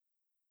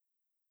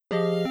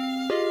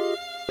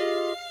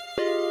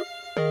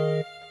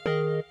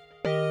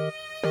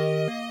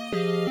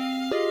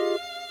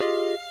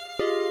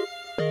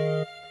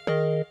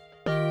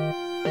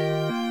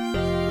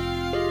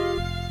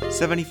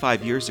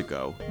75 years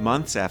ago,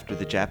 months after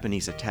the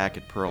Japanese attack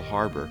at Pearl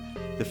Harbor,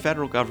 the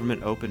federal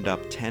government opened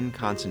up 10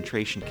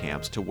 concentration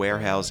camps to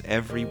warehouse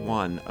every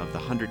one of the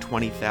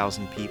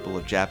 120,000 people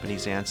of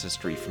Japanese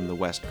ancestry from the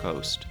West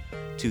Coast.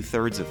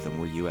 2/3 of them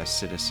were U.S.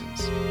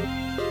 citizens.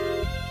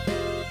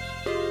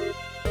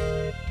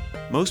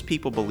 Most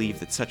people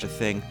believe that such a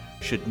thing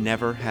should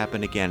never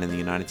happen again in the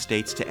United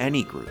States to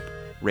any group,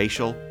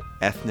 racial,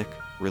 ethnic,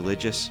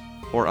 religious,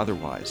 or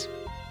otherwise.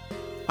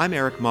 I'm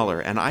Eric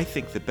Muller, and I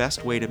think the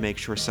best way to make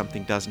sure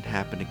something doesn't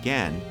happen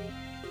again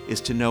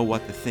is to know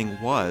what the thing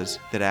was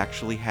that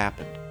actually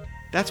happened.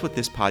 That's what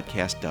this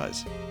podcast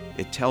does.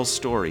 It tells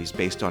stories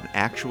based on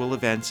actual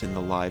events in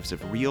the lives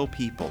of real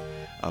people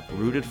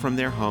uprooted from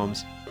their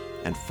homes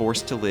and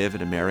forced to live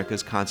in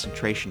America's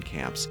concentration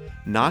camps,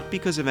 not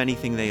because of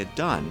anything they had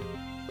done,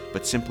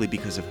 but simply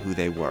because of who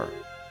they were.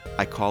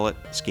 I call it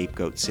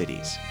Scapegoat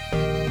Cities.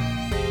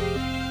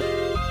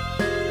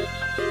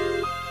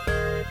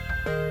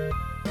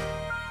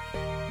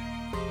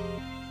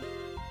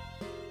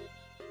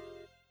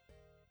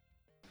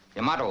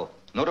 Yamato,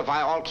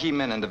 notify all key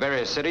men in the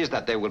various cities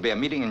that there will be a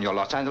meeting in your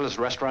Los Angeles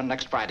restaurant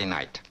next Friday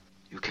night.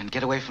 You can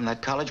get away from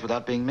that college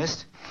without being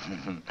missed?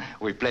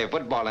 We play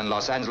football in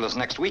Los Angeles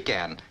next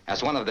weekend.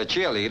 As one of the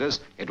cheerleaders,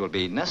 it will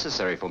be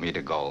necessary for me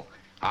to go.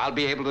 I'll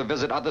be able to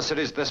visit other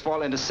cities this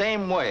fall in the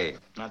same way.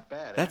 Not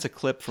bad. That's a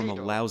clip from a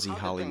lousy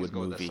Hollywood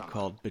movie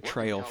called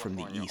Betrayal from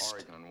the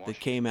East that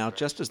came out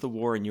just as the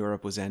war in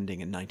Europe was ending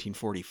in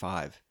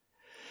 1945.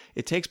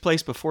 It takes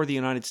place before the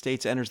United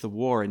States enters the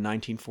war in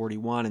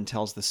 1941 and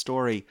tells the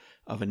story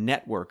of a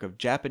network of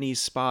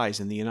Japanese spies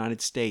in the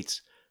United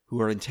States who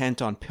are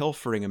intent on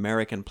pilfering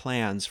American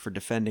plans for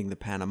defending the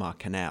Panama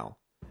Canal.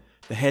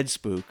 The head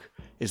spook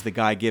is the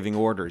guy giving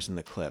orders in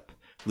the clip,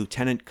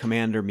 Lieutenant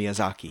Commander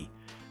Miyazaki,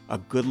 a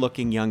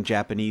good-looking young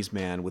Japanese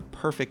man with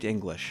perfect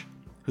English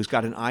who's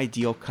got an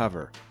ideal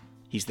cover.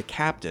 He's the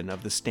captain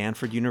of the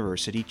Stanford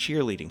University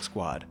cheerleading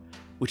squad,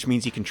 which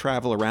means he can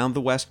travel around the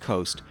West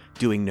Coast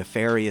doing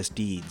nefarious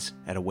deeds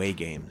at away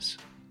games.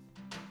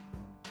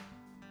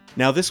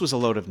 Now, this was a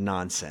load of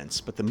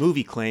nonsense, but the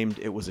movie claimed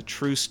it was a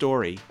true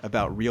story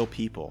about real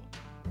people.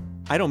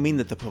 I don't mean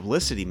that the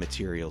publicity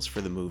materials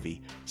for the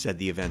movie said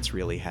the events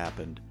really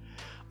happened.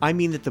 I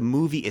mean that the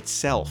movie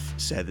itself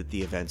said that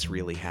the events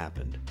really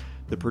happened.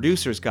 The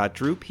producers got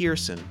Drew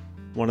Pearson,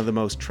 one of the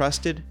most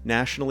trusted,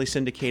 nationally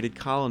syndicated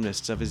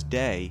columnists of his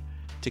day,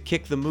 to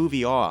kick the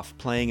movie off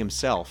playing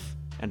himself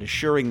and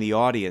assuring the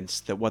audience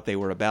that what they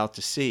were about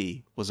to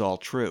see was all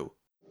true.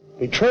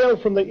 Betrayal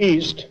from the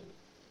East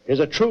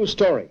is a true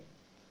story.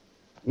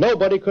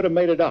 Nobody could have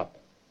made it up.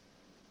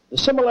 The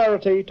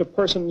similarity to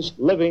persons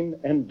living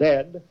and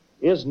dead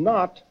is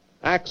not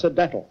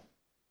accidental.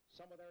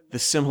 The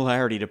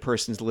similarity to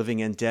persons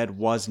living and dead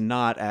was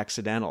not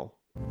accidental.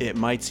 It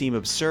might seem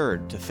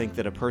absurd to think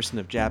that a person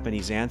of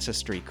Japanese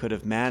ancestry could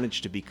have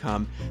managed to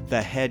become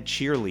the head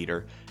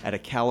cheerleader at a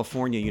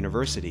California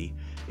university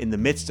in the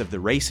midst of the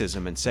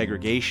racism and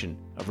segregation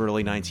of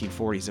early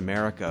 1940s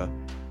America.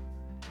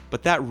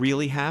 But that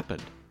really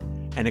happened.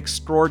 An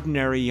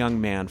extraordinary young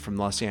man from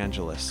Los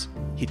Angeles,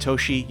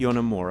 Hitoshi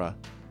Yonemura,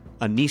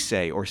 a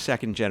Nisei or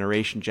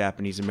second-generation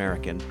Japanese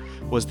American,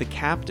 was the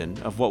captain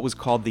of what was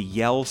called the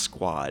Yell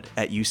Squad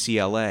at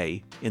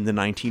UCLA in the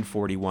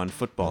 1941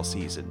 football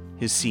season,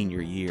 his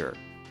senior year.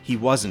 He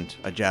wasn't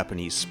a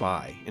Japanese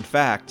spy. In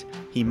fact,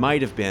 he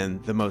might have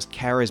been the most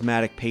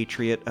charismatic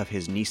patriot of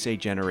his Nisei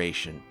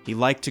generation. He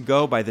liked to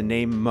go by the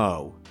name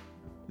Mo.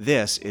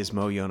 This is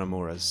Mo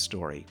Yonemura's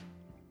story.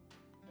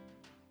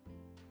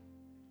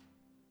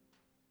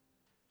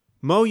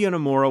 Mo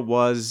Yonemura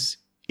was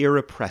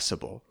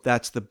irrepressible.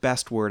 That's the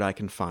best word I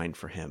can find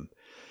for him.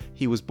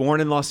 He was born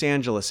in Los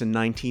Angeles in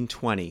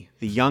 1920,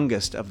 the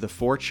youngest of the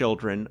 4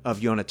 children of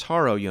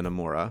Yonetaro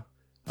Yonemura,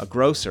 a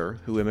grocer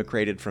who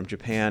immigrated from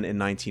Japan in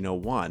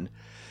 1901,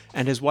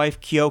 and his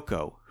wife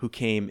Kyoko, who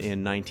came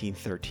in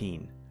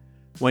 1913.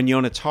 When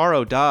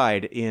Yonetaro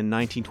died in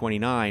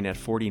 1929 at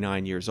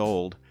 49 years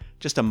old,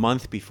 just a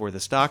month before the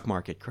stock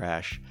market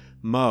crash,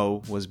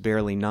 Mo was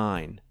barely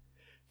 9.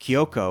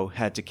 Kyoko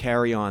had to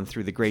carry on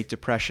through the Great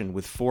Depression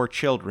with 4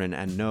 children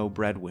and no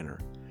breadwinner.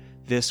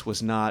 This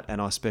was not an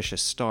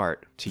auspicious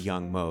start to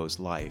young Mo's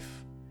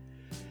life.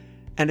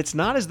 And it's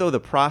not as though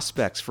the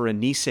prospects for a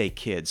Nisei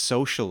kid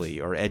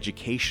socially or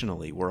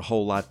educationally were a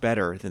whole lot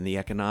better than the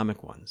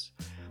economic ones.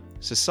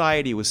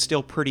 Society was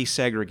still pretty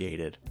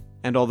segregated,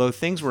 and although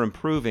things were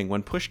improving,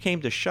 when push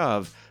came to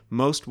shove,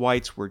 most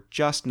whites were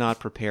just not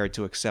prepared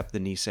to accept the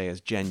Nisei as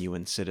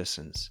genuine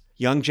citizens.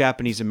 Young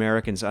Japanese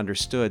Americans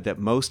understood that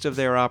most of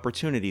their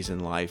opportunities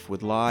in life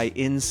would lie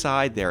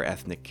inside their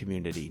ethnic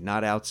community,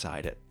 not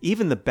outside it.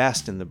 Even the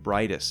best and the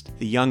brightest,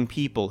 the young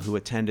people who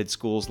attended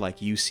schools like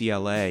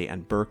UCLA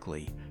and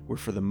Berkeley, were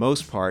for the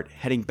most part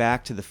heading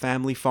back to the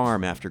family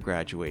farm after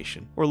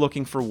graduation, or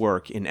looking for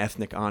work in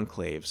ethnic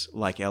enclaves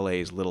like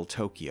LA's Little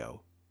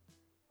Tokyo.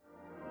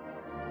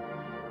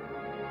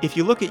 If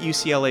you look at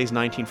UCLA's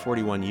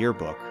 1941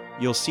 yearbook,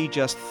 you'll see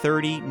just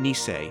 30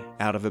 Nisei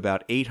out of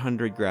about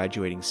 800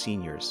 graduating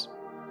seniors.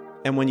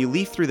 And when you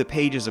leaf through the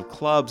pages of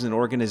clubs and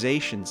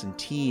organizations and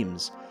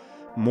teams,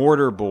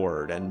 Mortar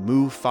Board and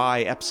Mu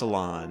Phi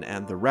Epsilon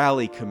and the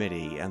Rally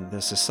Committee and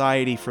the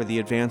Society for the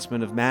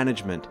Advancement of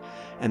Management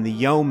and the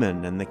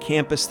Yeoman and the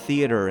Campus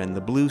Theater and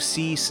the Blue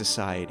Sea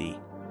Society,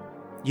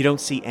 you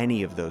don't see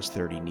any of those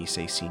 30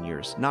 Nisei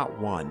seniors, not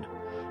one.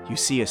 You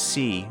see a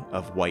sea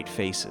of white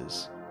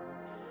faces.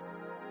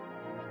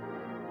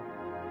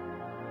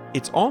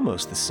 It's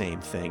almost the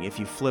same thing if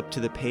you flip to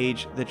the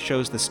page that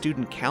shows the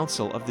student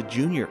council of the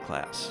junior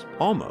class.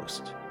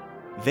 Almost.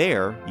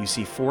 There, you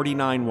see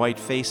 49 white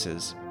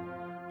faces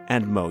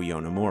and Mo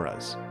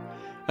Yonemura's.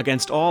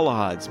 Against all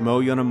odds,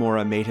 Mo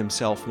Yonemura made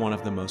himself one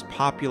of the most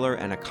popular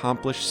and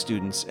accomplished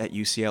students at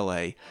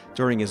UCLA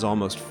during his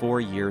almost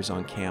 4 years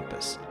on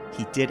campus.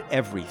 He did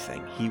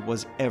everything. He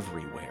was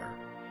everywhere.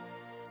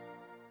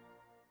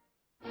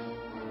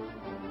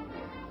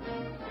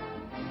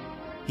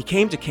 He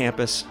came to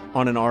campus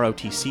on an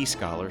ROTC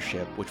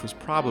scholarship, which was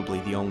probably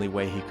the only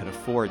way he could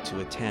afford to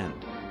attend.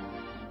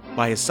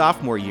 By his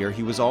sophomore year,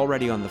 he was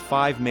already on the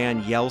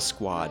 5-man Yell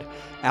Squad,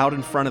 out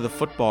in front of the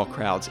football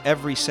crowds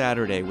every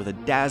Saturday with a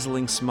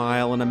dazzling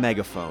smile and a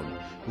megaphone,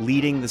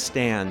 leading the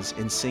stands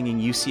in singing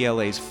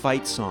UCLA's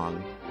fight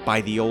song,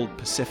 By the Old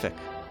Pacific,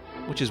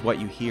 which is what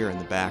you hear in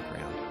the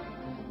background.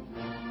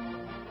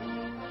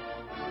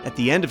 At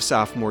the end of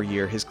sophomore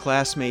year, his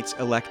classmates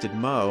elected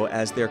Mo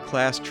as their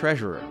class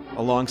treasurer,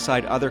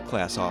 alongside other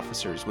class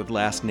officers with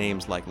last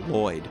names like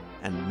Lloyd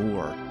and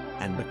Moore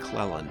and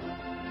McClellan.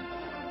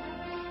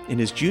 In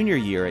his junior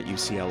year at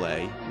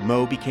UCLA,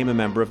 Mo became a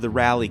member of the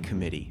Rally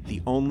Committee,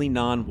 the only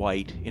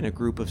non-white in a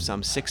group of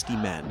some 60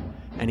 men,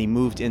 and he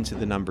moved into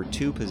the number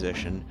 2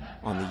 position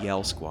on the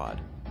Yell Squad.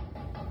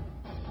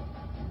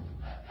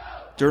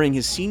 During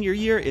his senior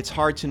year, it's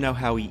hard to know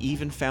how he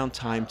even found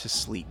time to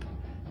sleep.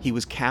 He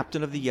was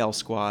captain of the Yell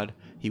Squad,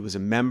 he was a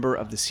member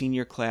of the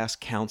senior class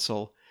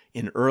council.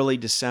 In early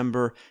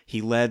December,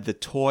 he led the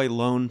Toy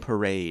Loan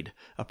Parade,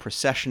 a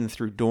procession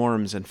through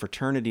dorms and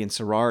fraternity and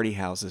sorority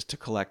houses to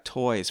collect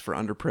toys for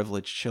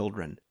underprivileged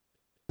children.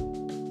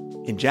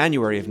 In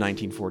January of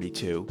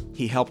 1942,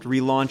 he helped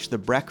relaunch the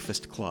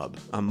Breakfast Club,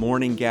 a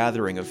morning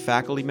gathering of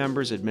faculty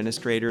members,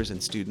 administrators,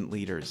 and student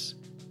leaders.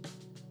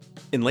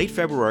 In late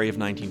February of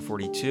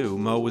 1942,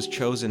 Mo was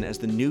chosen as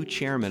the new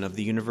chairman of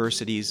the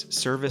university's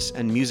Service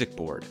and Music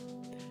Board.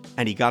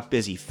 And he got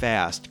busy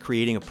fast,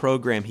 creating a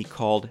program he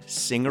called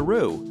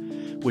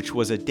Sing-a-Roo, which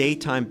was a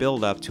daytime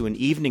build-up to an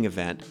evening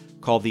event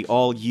called the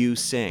All You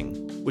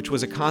Sing, which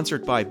was a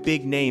concert by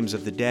big names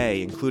of the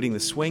day, including the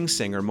swing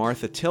singer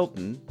Martha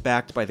Tilton,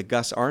 backed by the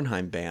Gus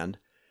Arnheim Band,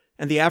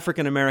 and the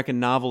African-American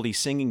novelty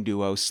singing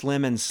duo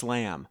Slim and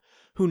Slam,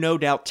 who no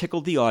doubt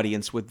tickled the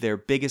audience with their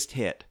biggest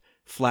hit,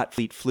 Flat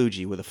Fleet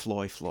Floogie with a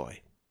Floy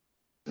Floy.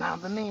 Now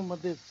the name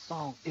of this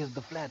song is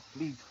the Flat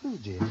Fleet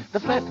Floogie. The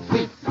Flat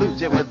Fleet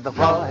Floogie with the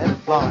Floy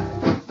Floy.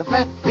 The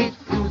Flat Fleet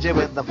Floogie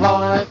with the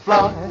Floy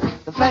Floy.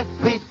 The Flat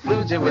Fleet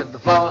Floogie with the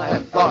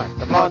Floy Floy.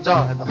 The Floor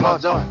Joy, the Floor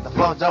Joy, the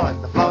Floor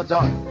Joy, the Floor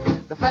Joy.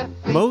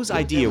 Mo's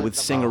idea with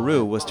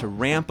Sing-a-Roo was to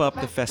ramp up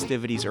the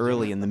festivities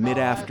early in the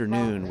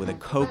mid-afternoon with a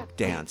Coke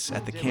dance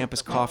at the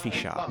campus coffee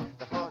shop.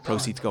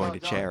 Proceeds going to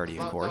charity,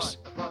 of course.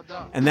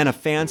 And then a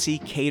fancy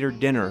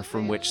catered dinner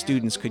from which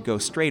students could go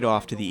straight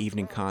off to the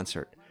evening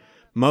concert.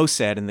 Mo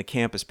said in the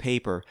campus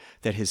paper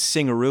that his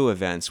Sing-a-Roo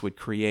events would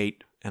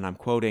create, and I'm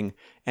quoting,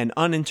 an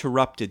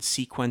uninterrupted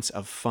sequence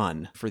of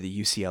fun for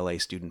the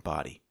UCLA student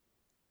body.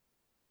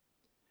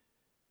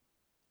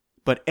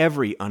 But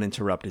every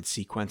uninterrupted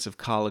sequence of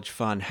college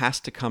fun has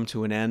to come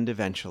to an end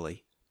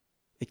eventually.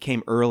 It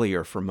came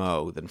earlier for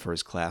Mo than for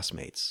his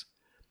classmates.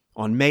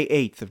 On May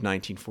 8th of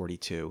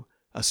 1942,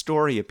 a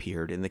story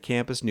appeared in the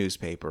campus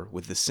newspaper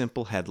with the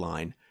simple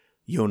headline,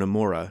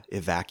 Yonemura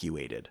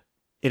Evacuated.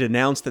 It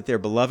announced that their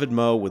beloved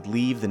Mo would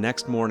leave the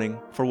next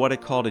morning for what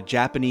it called a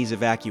Japanese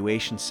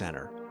evacuation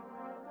center.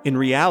 In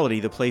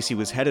reality, the place he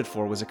was headed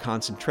for was a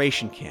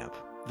concentration camp.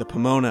 The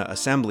Pomona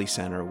Assembly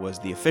Center was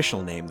the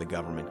official name the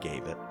government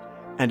gave it,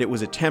 and it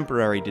was a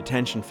temporary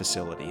detention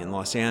facility in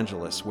Los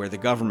Angeles where the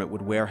government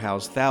would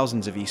warehouse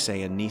thousands of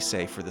Issei and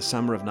Nisei for the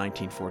summer of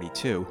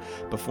 1942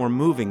 before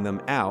moving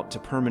them out to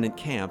permanent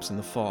camps in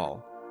the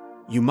fall.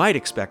 You might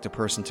expect a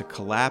person to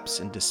collapse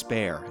in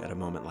despair at a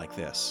moment like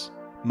this.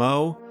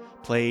 Mo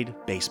played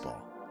baseball.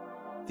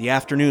 The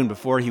afternoon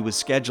before he was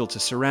scheduled to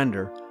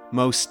surrender,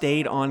 Mo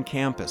stayed on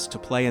campus to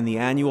play in the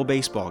annual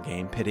baseball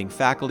game pitting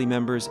faculty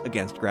members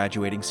against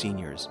graduating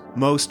seniors.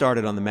 Mo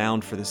started on the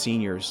mound for the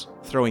seniors,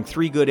 throwing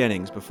 3 good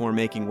innings before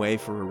making way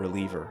for a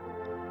reliever.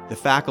 The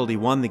faculty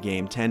won the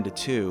game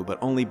 10-2, but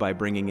only by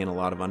bringing in a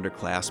lot of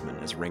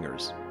underclassmen as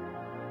ringers.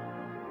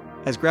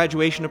 As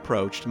graduation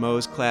approached,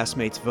 Mo's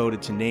classmates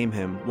voted to name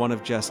him one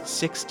of just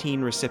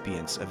 16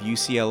 recipients of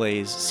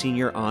UCLA's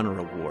Senior Honor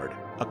Award,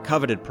 a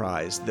coveted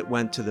prize that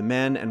went to the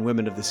men and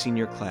women of the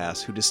senior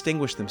class who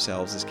distinguished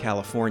themselves as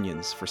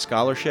Californians for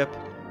scholarship,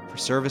 for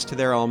service to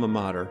their alma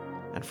mater,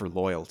 and for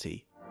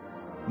loyalty.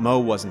 Mo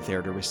wasn't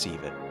there to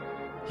receive it.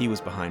 He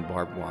was behind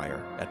barbed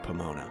wire at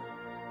Pomona.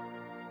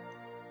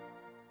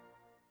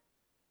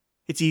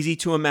 It's easy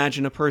to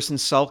imagine a person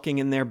sulking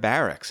in their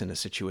barracks in a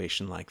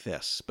situation like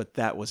this, but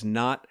that was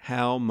not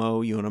how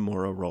Mo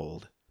Yonemura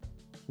rolled.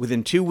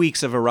 Within 2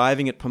 weeks of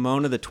arriving at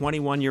Pomona, the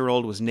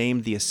 21-year-old was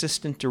named the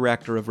assistant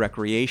director of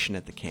recreation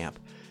at the camp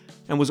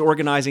and was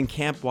organizing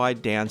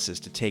camp-wide dances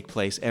to take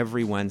place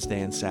every Wednesday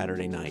and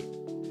Saturday night.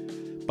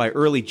 By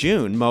early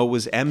June, Mo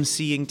was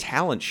emceeing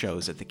talent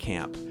shows at the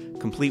camp,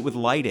 complete with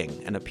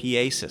lighting and a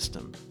PA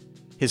system.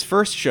 His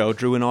first show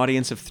drew an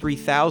audience of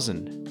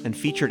 3,000 and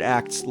featured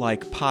acts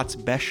like Potts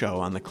Besho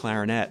on the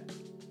clarinet,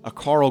 a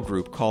choral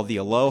group called the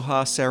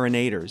Aloha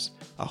Serenaders,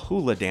 a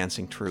hula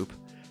dancing troupe,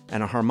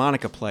 and a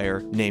harmonica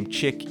player named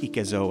Chick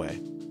Ikezoe.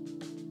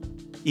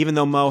 Even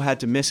though Mo had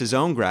to miss his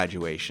own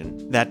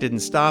graduation, that didn't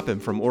stop him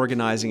from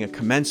organizing a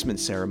commencement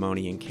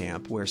ceremony in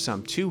camp where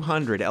some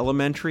 200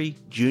 elementary,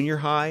 junior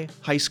high,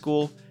 high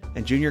school,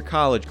 and junior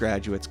college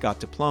graduates got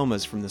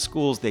diplomas from the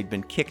schools they'd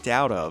been kicked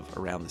out of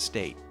around the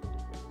state.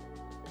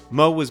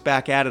 Mo was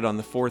back at it on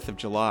the 4th of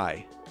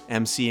July,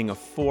 emceeing a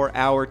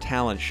 4-hour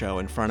talent show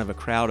in front of a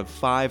crowd of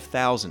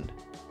 5,000.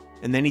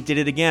 And then he did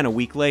it again a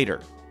week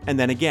later, and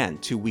then again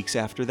 2 weeks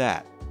after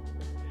that.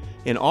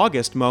 In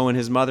August, Mo and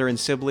his mother and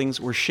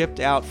siblings were shipped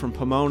out from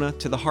Pomona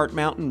to the Heart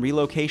Mountain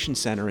Relocation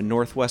Center in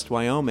northwest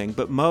Wyoming,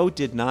 but Mo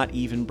did not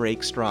even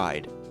break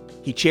stride.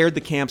 He chaired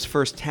the camp's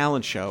first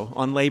talent show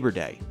on Labor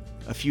Day.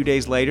 A few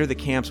days later, the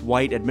camp's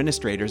white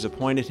administrators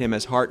appointed him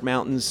as Heart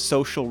Mountain's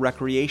social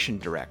recreation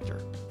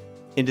director.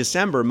 In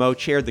December, Mo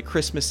chaired the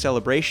Christmas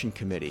Celebration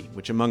Committee,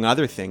 which among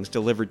other things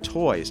delivered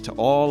toys to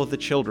all of the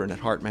children at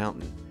Heart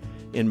Mountain.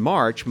 In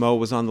March, Mo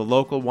was on the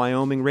local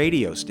Wyoming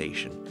radio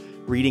station,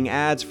 reading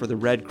ads for the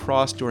Red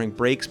Cross during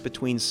breaks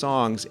between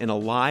songs in a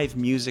live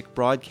music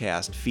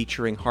broadcast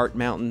featuring Heart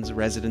Mountain's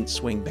resident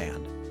swing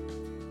band.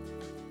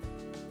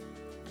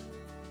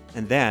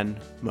 And then,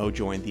 Mo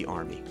joined the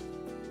Army.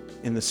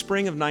 In the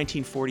spring of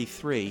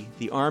 1943,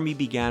 the Army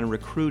began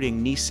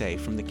recruiting Nisei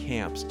from the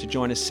camps to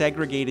join a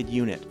segregated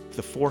unit,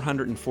 the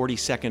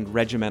 442nd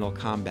Regimental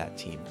Combat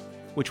Team,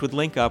 which would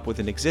link up with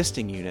an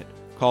existing unit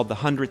called the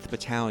 100th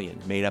Battalion,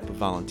 made up of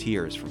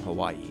volunteers from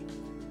Hawaii.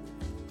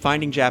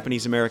 Finding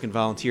Japanese-American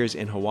volunteers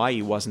in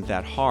Hawaii wasn't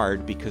that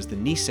hard because the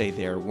Nisei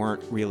there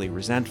weren't really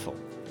resentful.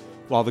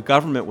 While the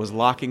government was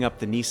locking up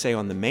the Nisei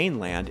on the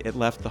mainland, it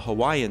left the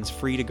Hawaiians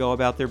free to go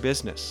about their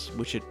business,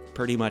 which it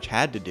pretty much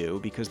had to do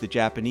because the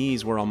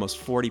Japanese were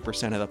almost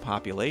 40% of the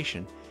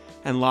population,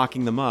 and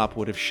locking them up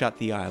would have shut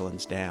the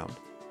islands down.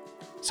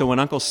 So when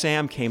Uncle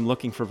Sam came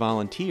looking for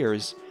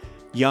volunteers,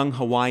 young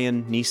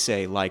Hawaiian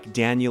Nisei like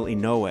Daniel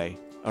Inoue,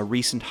 a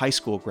recent high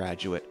school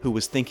graduate who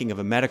was thinking of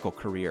a medical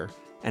career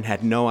and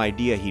had no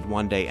idea he'd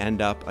one day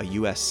end up a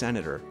U.S.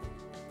 senator,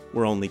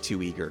 were only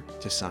too eager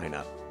to sign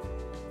up.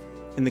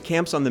 In the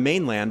camps on the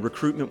mainland,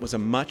 recruitment was a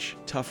much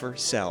tougher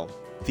sell.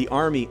 The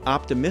Army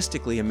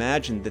optimistically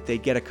imagined that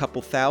they'd get a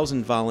couple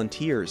thousand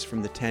volunteers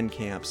from the 10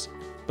 camps,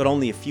 but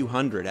only a few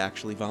hundred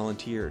actually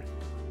volunteered.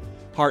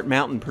 Heart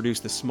Mountain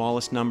produced the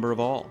smallest number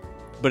of all,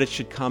 but it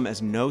should come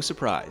as no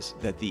surprise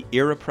that the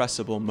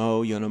irrepressible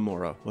Mo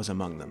Yonemura was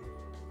among them.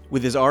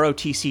 With his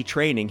ROTC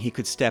training, he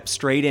could step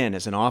straight in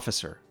as an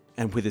officer,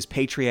 and with his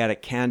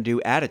patriotic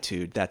can-do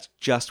attitude, that's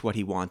just what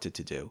he wanted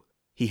to do.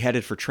 He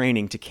headed for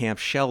training to Camp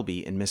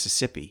Shelby in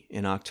Mississippi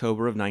in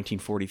October of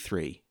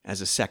 1943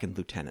 as a second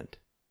lieutenant.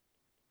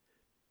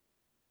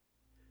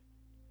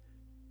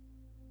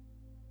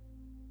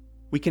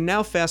 We can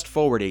now fast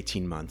forward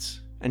 18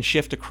 months and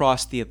shift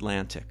across the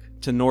Atlantic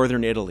to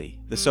northern Italy,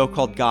 the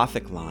so-called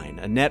Gothic Line,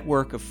 a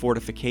network of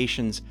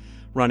fortifications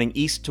running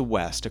east to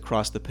west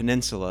across the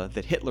peninsula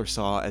that Hitler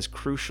saw as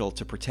crucial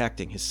to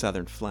protecting his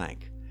southern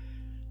flank.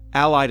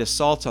 Allied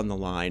assaults on the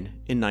line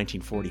in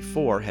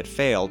 1944 had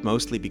failed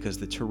mostly because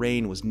the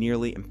terrain was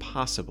nearly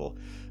impossible,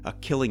 a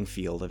killing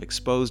field of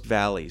exposed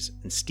valleys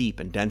and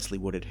steep and densely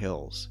wooded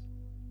hills.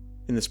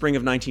 In the spring of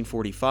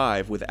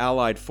 1945, with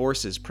Allied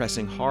forces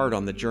pressing hard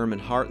on the German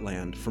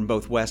heartland from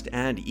both west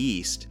and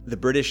east, the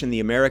British and the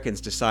Americans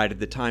decided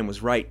the time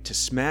was right to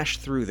smash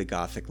through the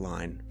Gothic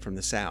Line from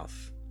the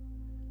south.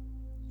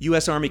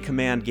 U.S. Army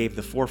Command gave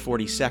the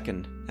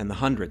 442nd and the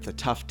 100th a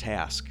tough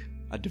task,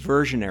 a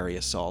diversionary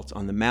assault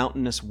on the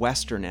mountainous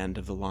western end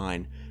of the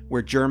line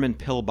where German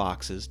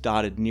pillboxes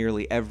dotted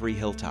nearly every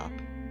hilltop.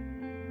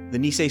 The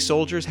Nisei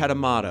soldiers had a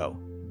motto,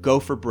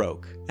 "Go for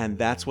broke," and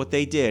that's what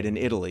they did in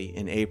Italy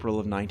in April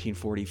of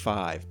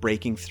 1945,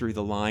 breaking through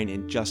the line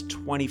in just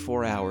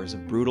 24 hours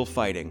of brutal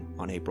fighting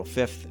on April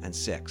 5th and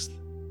 6th.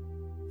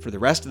 For the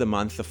rest of the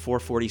month, the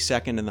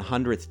 442nd and the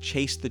 100th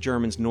chased the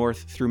Germans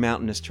north through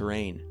mountainous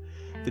terrain.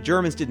 The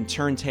Germans didn't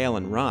turn tail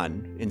and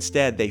run.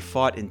 Instead, they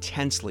fought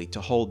intensely to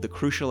hold the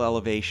crucial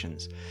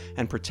elevations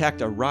and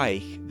protect a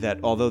Reich that,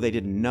 although they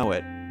didn't know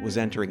it, was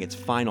entering its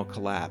final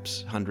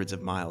collapse hundreds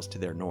of miles to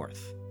their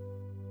north.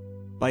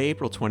 By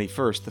April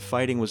 21st, the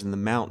fighting was in the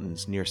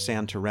mountains near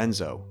San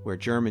Terenzo, where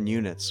German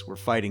units were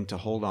fighting to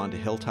hold on to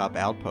hilltop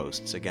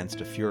outposts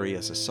against a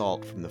furious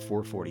assault from the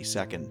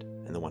 442nd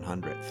and the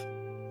 100th.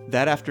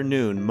 That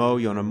afternoon, Mo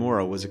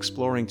Yonemura was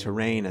exploring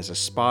terrain as a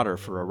spotter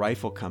for a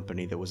rifle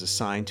company that was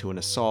assigned to an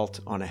assault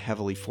on a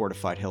heavily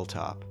fortified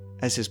hilltop.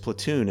 As his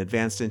platoon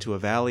advanced into a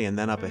valley and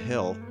then up a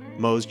hill,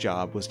 Moe's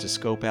job was to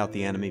scope out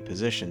the enemy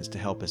positions to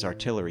help his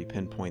artillery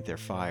pinpoint their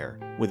fire.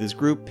 With his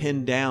group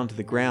pinned down to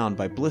the ground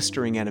by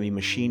blistering enemy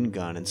machine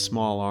gun and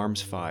small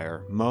arms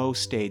fire, Moe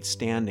stayed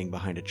standing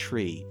behind a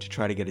tree to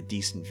try to get a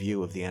decent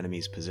view of the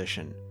enemy's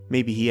position.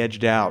 Maybe he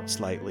edged out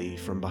slightly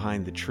from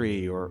behind the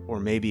tree, or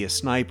maybe a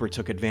sniper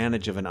took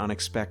advantage of an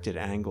unexpected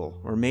angle,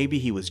 or maybe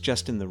he was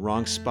just in the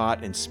wrong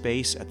spot in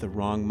space at the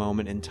wrong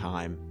moment in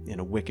time in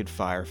a wicked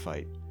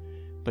firefight.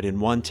 But in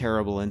one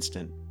terrible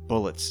instant,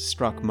 bullets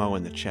struck Moe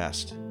in the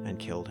chest and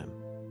killed him.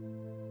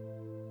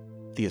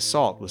 The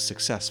assault was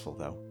successful,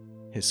 though.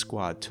 His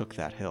squad took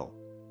that hill.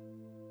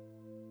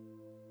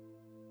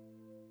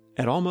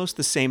 At almost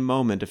the same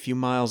moment, a few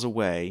miles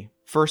away,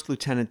 First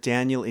Lieutenant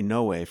Daniel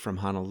Inouye from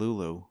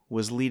Honolulu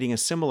was leading a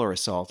similar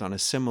assault on a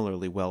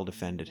similarly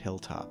well-defended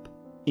hilltop.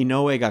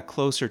 Inouye got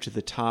closer to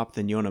the top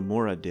than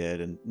Yonemura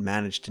did and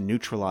managed to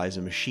neutralize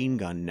a machine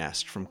gun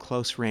nest from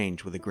close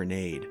range with a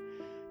grenade.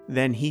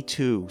 Then he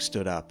too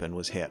stood up and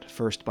was hit,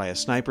 first by a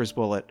sniper's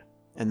bullet,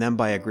 and then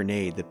by a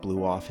grenade that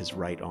blew off his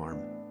right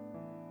arm.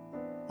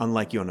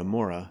 Unlike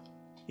Yonemura,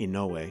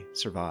 Inouye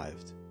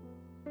survived.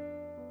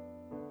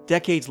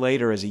 Decades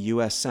later, as a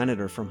U.S.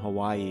 Senator from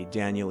Hawaii,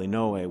 Daniel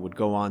Inouye would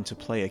go on to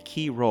play a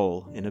key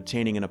role in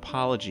obtaining an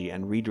apology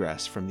and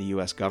redress from the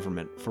U.S.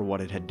 government for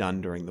what it had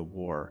done during the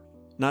war.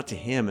 Not to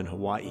him in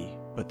Hawaii,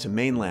 but to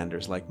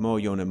mainlanders like Moe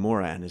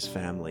Yonemura and his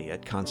family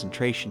at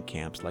concentration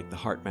camps like the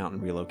Heart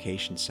Mountain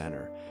Relocation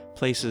Center,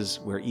 places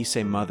where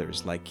Issei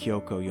mothers like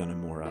Kyoko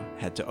Yonemura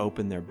had to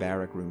open their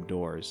barrack room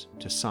doors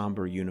to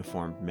somber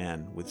uniformed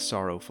men with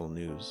sorrowful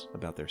news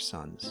about their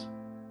sons.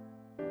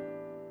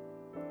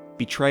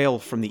 Betrayal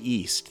from the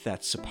East,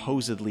 that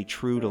supposedly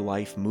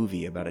true-to-life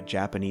movie about a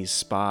Japanese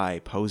spy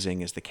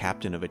posing as the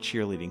captain of a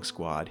cheerleading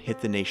squad,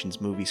 hit the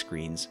nation's movie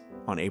screens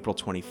on April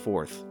 24,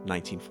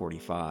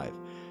 1945,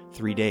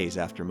 3 days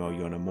after Moe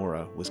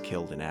Yonemura was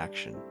killed in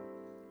action.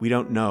 We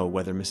don't know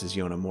whether Mrs.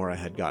 Yonemura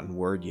had gotten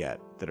word yet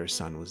that her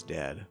son was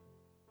dead.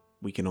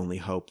 We can only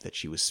hope that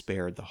she was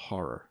spared the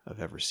horror of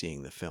ever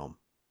seeing the film.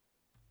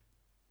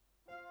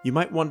 You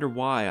might wonder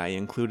why I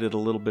included a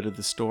little bit of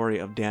the story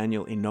of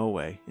Daniel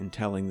Inouye in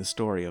telling the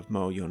story of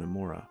Moe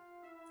Yonemura.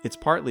 It's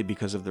partly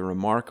because of the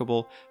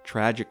remarkable,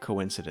 tragic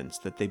coincidence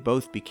that they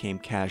both became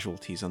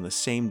casualties on the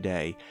same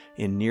day,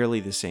 in nearly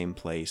the same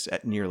place,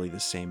 at nearly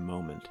the same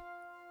moment.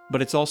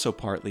 But it's also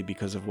partly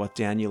because of what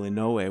Daniel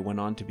Inouye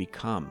went on to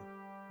become,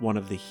 one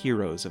of the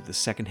heroes of the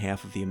second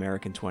half of the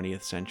American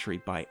 20th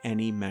century by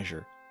any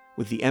measure.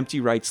 With the empty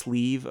right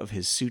sleeve of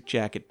his suit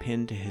jacket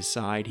pinned to his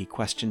side, he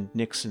questioned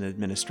Nixon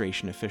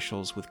administration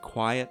officials with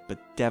quiet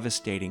but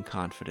devastating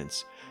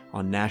confidence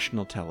on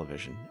national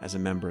television as a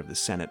member of the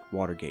Senate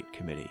Watergate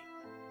Committee.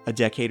 A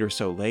decade or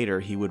so later,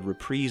 he would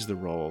reprise the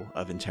role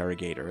of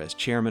interrogator as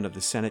chairman of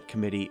the Senate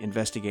committee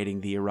investigating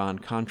the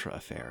Iran-Contra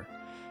affair.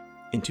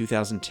 In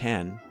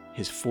 2010,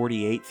 his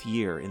 48th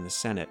year in the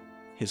Senate,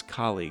 his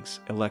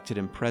colleagues elected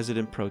him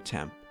president pro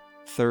tem,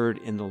 third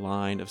in the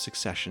line of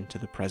succession to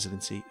the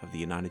presidency of the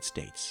United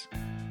States.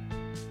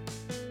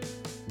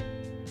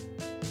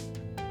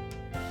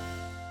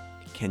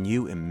 Can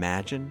you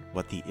imagine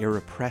what the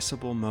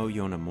irrepressible Moe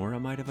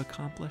Yonemura might have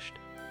accomplished?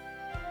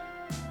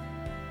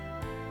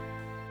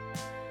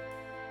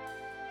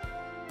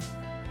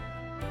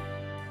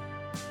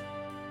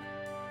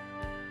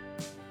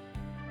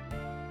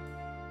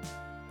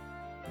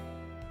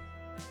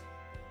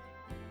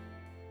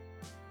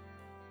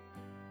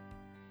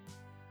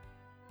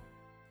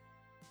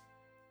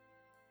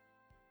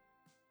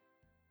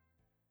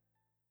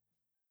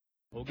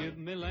 Oh, give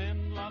me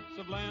land, lots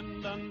of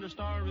land under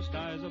starry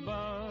skies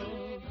above.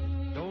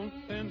 Don't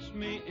fence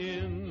me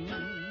in.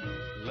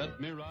 Let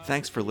me ride.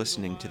 Thanks for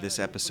listening to this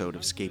episode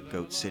of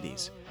Scapegoat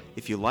Cities.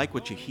 If you like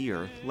what you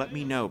hear, let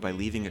me know by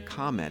leaving a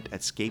comment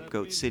at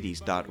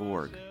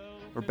scapegoatcities.org.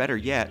 Or better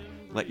yet,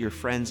 let your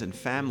friends and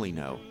family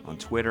know on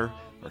Twitter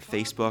or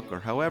Facebook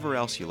or however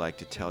else you like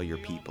to tell your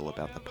people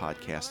about the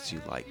podcasts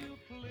you like.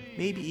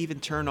 Maybe even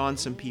turn on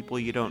some people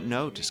you don't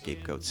know to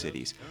Scapegoat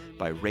Cities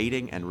by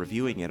rating and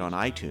reviewing it on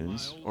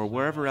iTunes or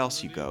wherever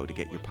else you go to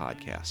get your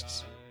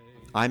podcasts.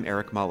 I'm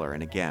Eric Muller,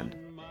 and again,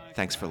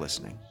 thanks for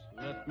listening.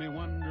 Let me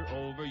wander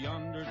over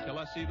yonder till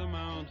I see the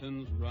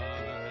mountains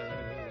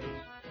rise.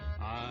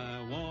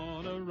 I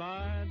want to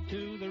ride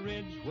to the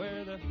ridge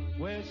where the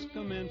west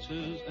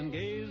commences and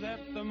gaze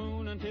at the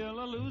moon until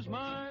I lose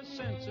my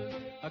senses.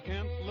 I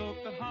can't look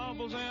at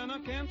hobbles and I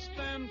can't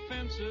stand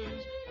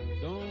fences.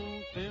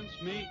 Don't fence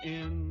me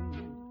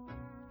in.